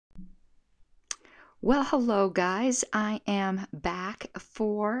Well, hello, guys. I am back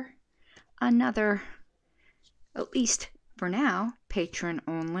for another, at least for now, patron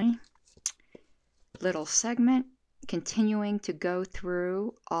only little segment, continuing to go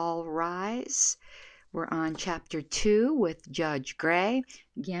through All Rise. We're on chapter 2 with Judge Gray.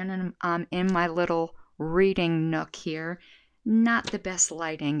 Again, I'm in my little reading nook here. Not the best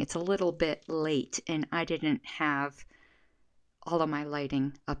lighting. It's a little bit late, and I didn't have all of my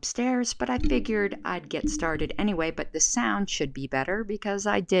lighting upstairs, but I figured I'd get started anyway. But the sound should be better because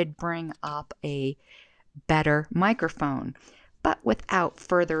I did bring up a better microphone. But without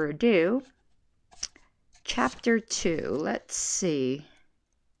further ado, chapter 2, let's see.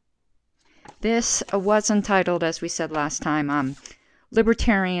 This was entitled, as we said last time,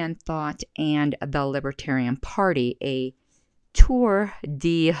 Libertarian Thought and the Libertarian Party, a tour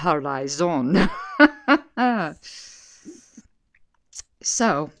d'horizon.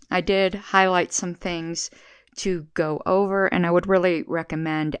 So I did highlight some things to go over, and I would really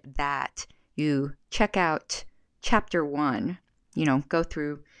recommend that you check out chapter 1, go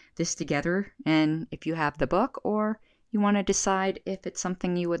through this together, and if you have the book or you want to decide if it's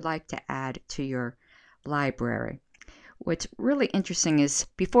something you would like to add to your library. What's really interesting is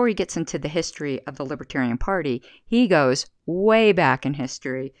before he gets into the history of the Libertarian Party, he goes way back in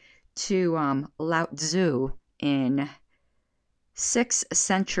history to Lao Tzu in 6th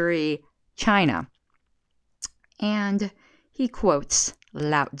century China. And he quotes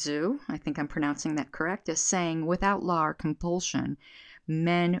Lao Tzu, I think I'm pronouncing that correct, as saying, "Without law or compulsion,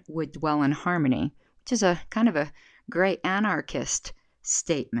 men would dwell in harmony," which is a kind of a great anarchist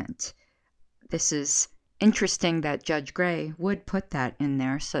statement. This is interesting that Judge Gray would put that in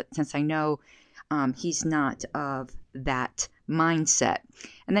there, since I know he's not of that mindset.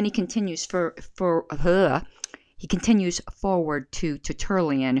 And then he continues he continues forward to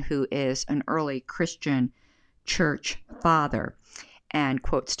Tertullian, who is an early Christian church father, and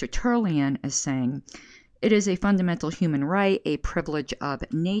quotes Tertullian as saying, "It is a fundamental human right, a privilege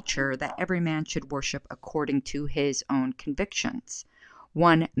of nature, that every man should worship according to his own convictions.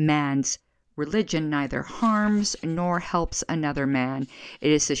 One man's religion neither harms nor helps another man. It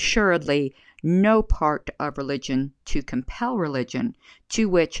is assuredly no part of religion to compel religion, to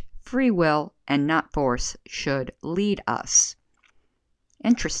which free will and not force should lead us."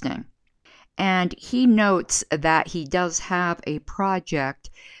 Interesting. And he notes that he does have a project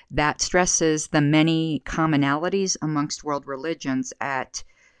that stresses the many commonalities amongst world religions at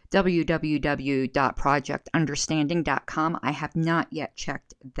www.projectunderstanding.com. I have not yet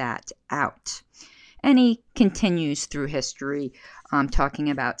checked that out. And he continues through history, talking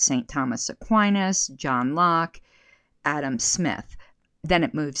about St. Thomas Aquinas, John Locke, Adam Smith. Then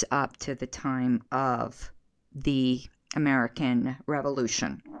it moves up to the time of the American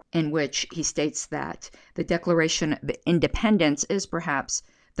Revolution, in which he states that the Declaration of Independence is perhaps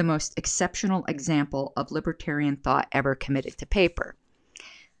the most exceptional example of libertarian thought ever committed to paper.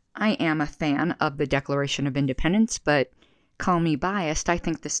 I am a fan of the Declaration of Independence, but call me biased, I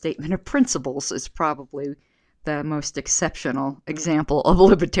think the Statement of Principles is probably the most exceptional example of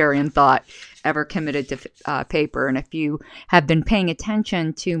libertarian thought ever committed to paper. And if you have been paying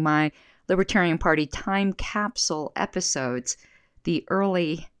attention to my Libertarian Party time capsule episodes, the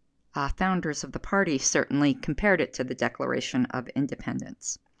early founders of the party certainly compared it to the Declaration of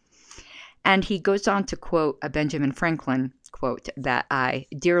Independence. And he goes on to quote a Benjamin Franklin quote that I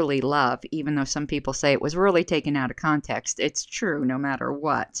dearly love, even though some people say it was really taken out of context. It's true no matter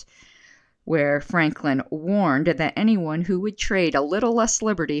what, where Franklin warned that anyone who would trade a little less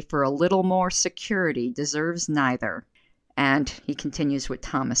liberty for a little more security deserves neither. And he continues with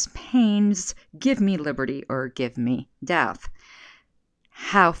Thomas Paine's, "Give me liberty or give me death."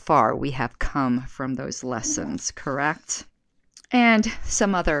 How far we have come from those lessons, correct? And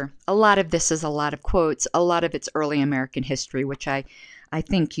a lot of this is a lot of quotes, a lot of it's early American history, which I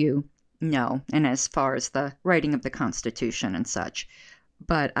think you know, and as far as the writing of the Constitution and such.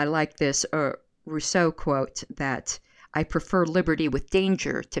 But I like this Rousseau quote that, "I prefer liberty with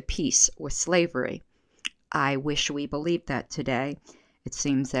danger to peace with slavery." I wish we believed that today. It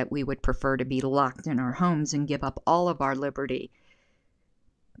seems that we would prefer to be locked in our homes and give up all of our liberty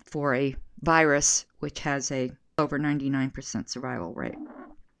for a virus which has a over 99% survival rate.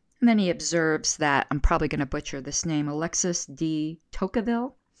 And then he observes that, I'm probably going to butcher this name, Alexis de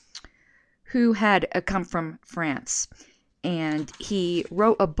Tocqueville, who had come from France. And he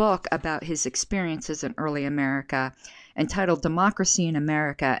wrote a book about his experiences in early America entitled Democracy in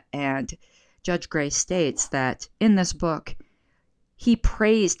America. And Judge Gray states that in this book, He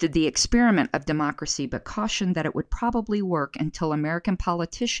praised the experiment of democracy, but cautioned that it would probably work until American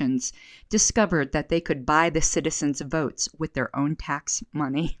politicians discovered that they could buy the citizens' votes with their own tax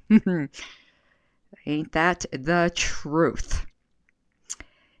money. Ain't that the truth?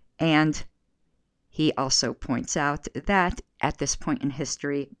 And he also points out that at this point in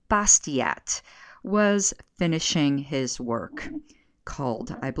history, Bastiat was finishing his work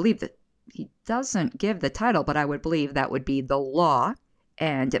called, I believe that he doesn't give the title, but I would believe that would be The Law.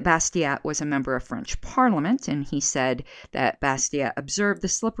 And Bastiat was a member of French Parliament, and he said that Bastiat observed the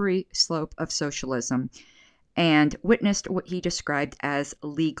slippery slope of socialism and witnessed what he described as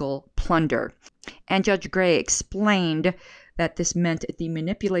legal plunder. And Judge Gray explained that this meant the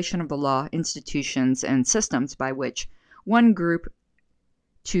manipulation of the law, institutions, and systems by which one group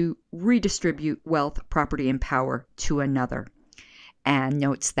to redistribute wealth, property, and power to another. And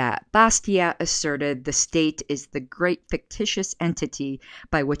notes that Bastiat asserted the state is the great fictitious entity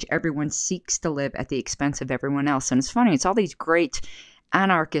by which everyone seeks to live at the expense of everyone else. And it's funny, it's all these great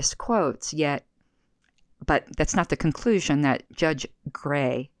anarchist quotes, but that's not the conclusion that Judge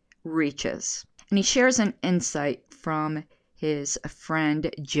Gray reaches. And he shares an insight from his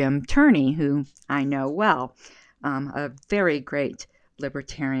friend Jim Turney, who I know well, a very great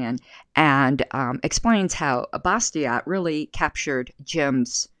libertarian, and explains how Bastiat really captured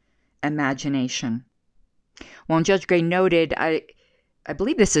Jim's imagination. Well, and Judge Gray noted, I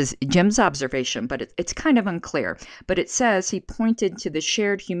believe this is Jim's observation, but it's kind of unclear, but it says he pointed to the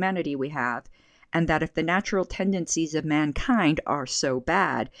shared humanity we have, and that if the natural tendencies of mankind are so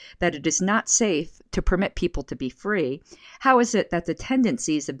bad that it is not safe to permit people to be free, how is it that the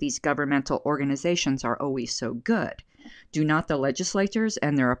tendencies of these governmental organizations are always so good? Do not the legislators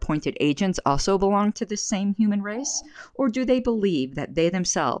and their appointed agents also belong to the same human race? Or do they believe that they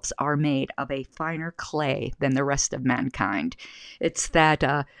themselves are made of a finer clay than the rest of mankind? It's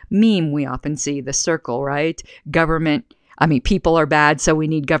that meme we often see, the circle, right? People are bad, so we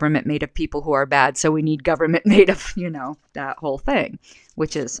need government made of people who are bad, so we need government made of, that whole thing,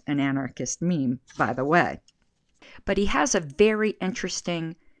 which is an anarchist meme, by the way. But he has a very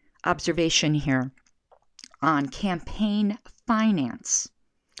interesting observation here on campaign finance.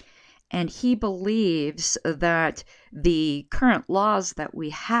 And he believes that the current laws that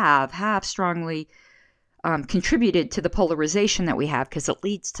we have strongly contributed to the polarization that we have, because it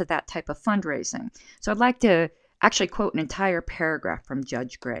leads to that type of fundraising. So I'd like to actually quote an entire paragraph from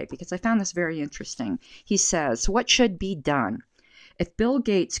Judge Gray, because I found this very interesting. He says, "What should be done? If Bill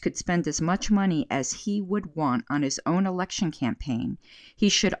Gates could spend as much money as he would want on his own election campaign, he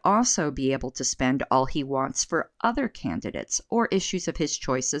should also be able to spend all he wants for other candidates or issues of his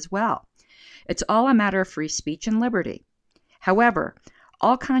choice as well. It's all a matter of free speech and liberty. However,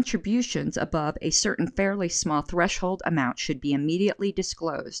 all contributions above a certain fairly small threshold amount should be immediately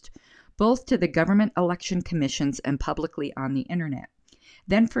disclosed, both to the government election commissions and publicly on the internet.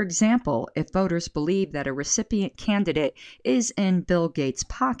 Then, for example, if voters believe that a recipient candidate is in Bill Gates'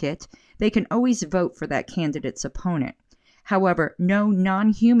 pocket, they can always vote for that candidate's opponent. However, no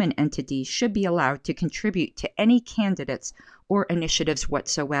non-human entities should be allowed to contribute to any candidates or initiatives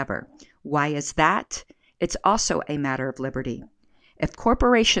whatsoever. Why is that? It's also a matter of liberty. If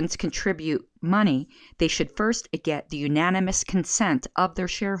corporations contribute money, they should first get the unanimous consent of their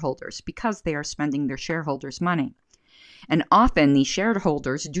shareholders because they are spending their shareholders' money. And often these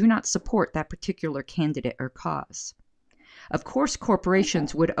shareholders do not support that particular candidate or cause. Of course,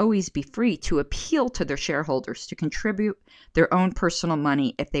 corporations would always be free to appeal to their shareholders to contribute their own personal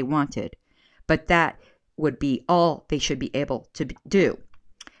money if they wanted, but that would be all they should be able to do.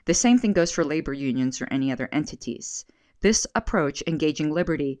 The same thing goes for labor unions or any other entities. This approach, engaging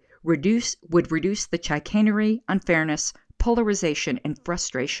liberty, would reduce the chicanery, unfairness, polarization, and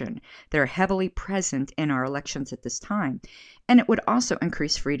frustration that are heavily present in our elections at this time. And it would also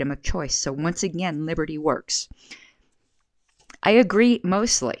increase freedom of choice. So once again, liberty works. I agree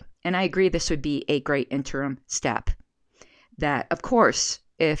mostly, and I agree this would be a great interim step. That, of course,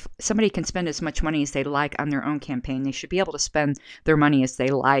 if somebody can spend as much money as they like on their own campaign, they should be able to spend their money as they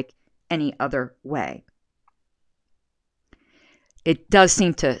like any other way. It does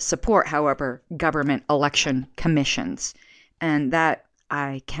seem to support, however, government election commissions, and that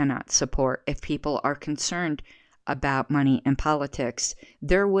I cannot support. If people are concerned about money in politics,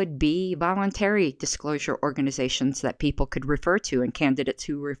 there would be voluntary disclosure organizations that people could refer to, and candidates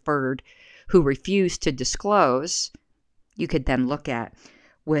who refused to disclose, you could then look at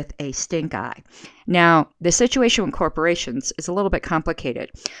with a stink eye. Now, the situation with corporations is a little bit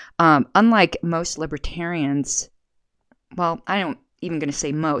complicated. Unlike most libertarians, well, I don't even going to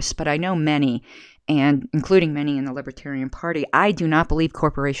say most, but I know many, and including many in the Libertarian Party, I do not believe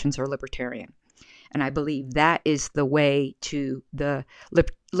corporations are libertarian. And I believe that is the way to the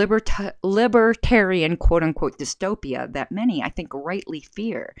libertarian, quote-unquote, dystopia that many, I think, rightly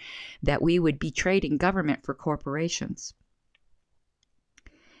fear, that we would be trading government for corporations.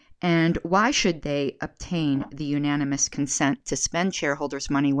 And why should they obtain the unanimous consent to spend shareholders'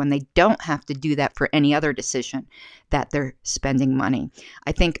 money when they don't have to do that for any other decision that they're spending money?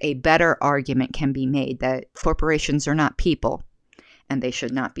 I think a better argument can be made that corporations are not people and they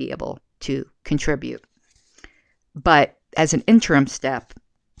should not be able to contribute. But as an interim step,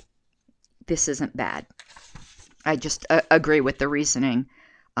 this isn't bad. I just agree with the reasoning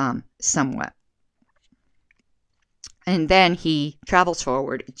somewhat. And then he travels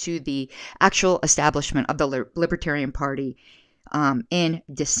forward to the actual establishment of the Libertarian Party in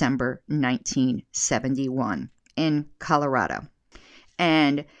December 1971 in Colorado,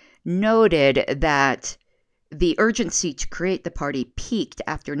 and noted that the urgency to create the party peaked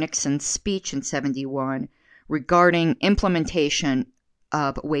after Nixon's speech in 71 regarding implementation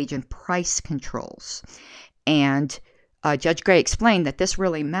of wage and price controls. And Judge Gray explained that this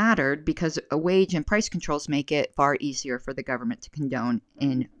really mattered because wage and price controls make it far easier for the government to condone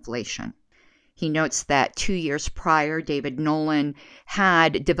inflation. He notes that 2 years prior, David Nolan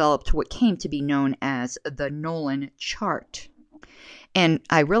had developed what came to be known as the Nolan chart. And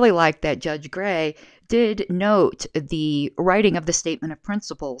I really like that Judge Gray did note the writing of the Statement of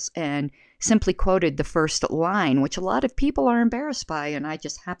Principles and simply quoted the first line, which a lot of people are embarrassed by, and I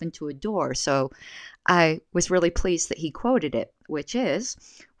just happen to adore. So I was really pleased that he quoted it, which is,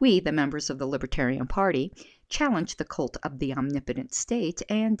 "We, the members of the Libertarian Party, challenge the cult of the omnipotent state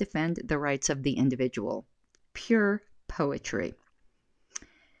and defend the rights of the individual." Pure poetry.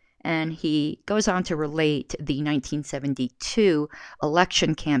 And he goes on to relate the 1972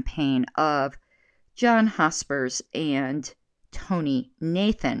 election campaign of John Hospers and Tony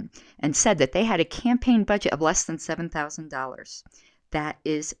Nathan, and said that they had a campaign budget of less than $7,000. That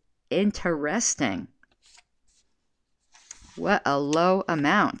is interesting. What a low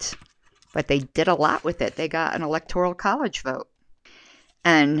amount. But they did a lot with it. They got an electoral college vote.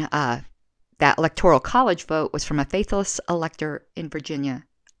 And that electoral college vote was from a faithless elector in Virginia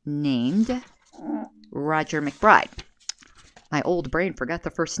named Roger McBride. My old brain forgot the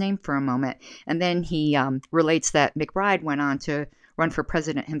first name for a moment. And then he relates that McBride went on to run for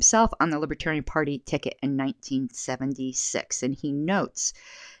president himself on the Libertarian Party ticket in 1976. And he notes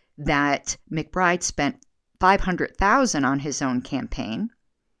that McBride spent $500,000 on his own campaign.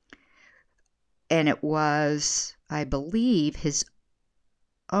 And it was, I believe, his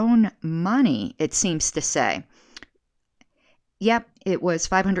own money, it seems to say. Yep, it was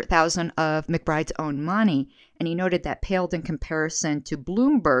 $500,000 of McBride's own money, and he noted that paled in comparison to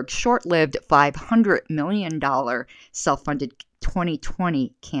Bloomberg's short-lived $500 million self-funded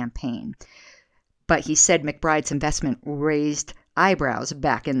 2020 campaign. But he said McBride's investment raised eyebrows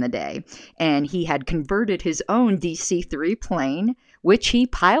back in the day, and he had converted his own DC-3 plane, which he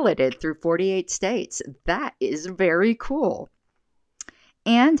piloted through 48 states. That is very cool.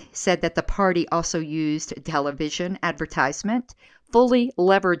 And said that the party also used television advertisement, fully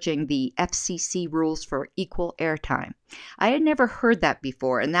leveraging the FCC rules for equal airtime. I had never heard that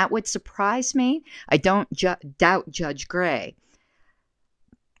before, and that would surprise me. I don't doubt Judge Gray.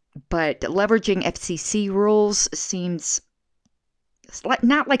 But leveraging FCC rules seems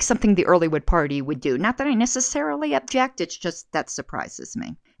not like something the Earlywood Party would do. Not that I necessarily object, it's just that surprises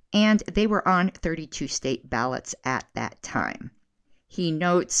me. And they were on 32 state ballots at that time. He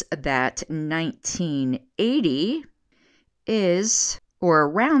notes that 1980 is, or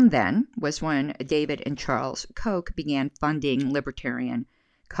around then, was when David and Charles Koch began funding libertarian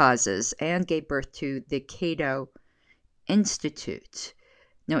causes and gave birth to the Cato Institute.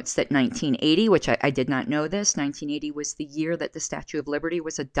 Notes that 1980, which I did not know this, 1980 was the year that the Statue of Liberty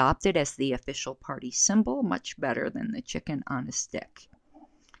was adopted as the official party symbol, much better than the chicken on a stick.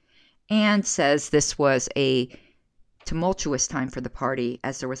 And says this was a tumultuous time for the party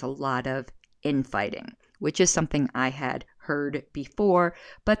as there was a lot of infighting, which is something I had heard before,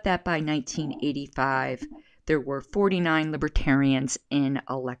 but that by 1985 there were 49 libertarians in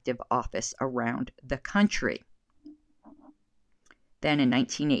elective office around the country. Then in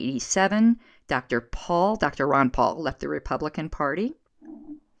 1987, Dr. Ron Paul left the Republican Party.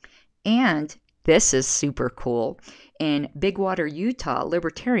 And this is super cool. In Bigwater, Utah,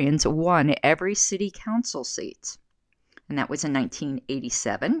 libertarians won every city council seat. And that was in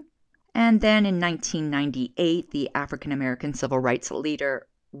 1987. And then in 1998, the African-American civil rights leader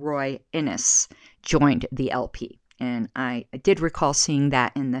Roy Innis joined the LP. and I did recall seeing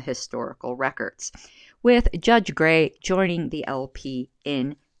that in the historical records, with Judge Gray joining the LP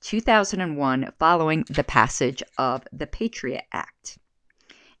in 2001 following the passage of the Patriot Act.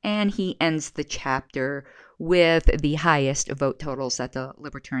 And he ends the chapter with the highest vote totals that the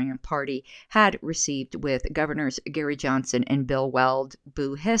Libertarian Party had received, with Governors Gary Johnson and Bill Weld.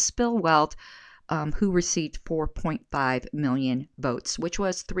 Boo hiss, Bill Weld, who received 4.5 million votes, which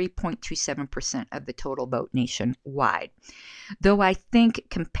was 3.27% of the total vote nationwide. Though I think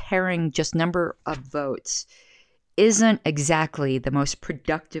comparing just number of votes isn't exactly the most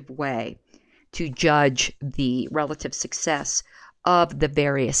productive way to judge the relative success of the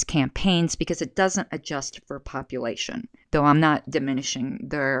various campaigns, because it doesn't adjust for population, though I'm not diminishing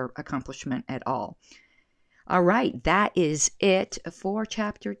their accomplishment at all. All right, that is it for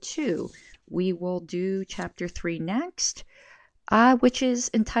Chapter 2. We will do Chapter 3 next, which is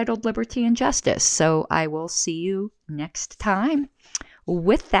entitled Liberty and Justice. So I will see you next time.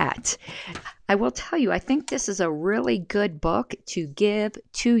 With that, I will tell you, I think this is a really good book to give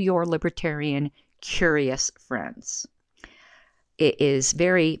to your libertarian curious friends. It is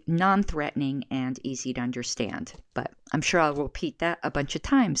very non-threatening and easy to understand, but I'm sure I'll repeat that a bunch of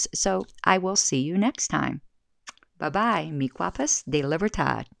times. So I will see you next time. Bye-bye, mi guapas de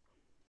libertad.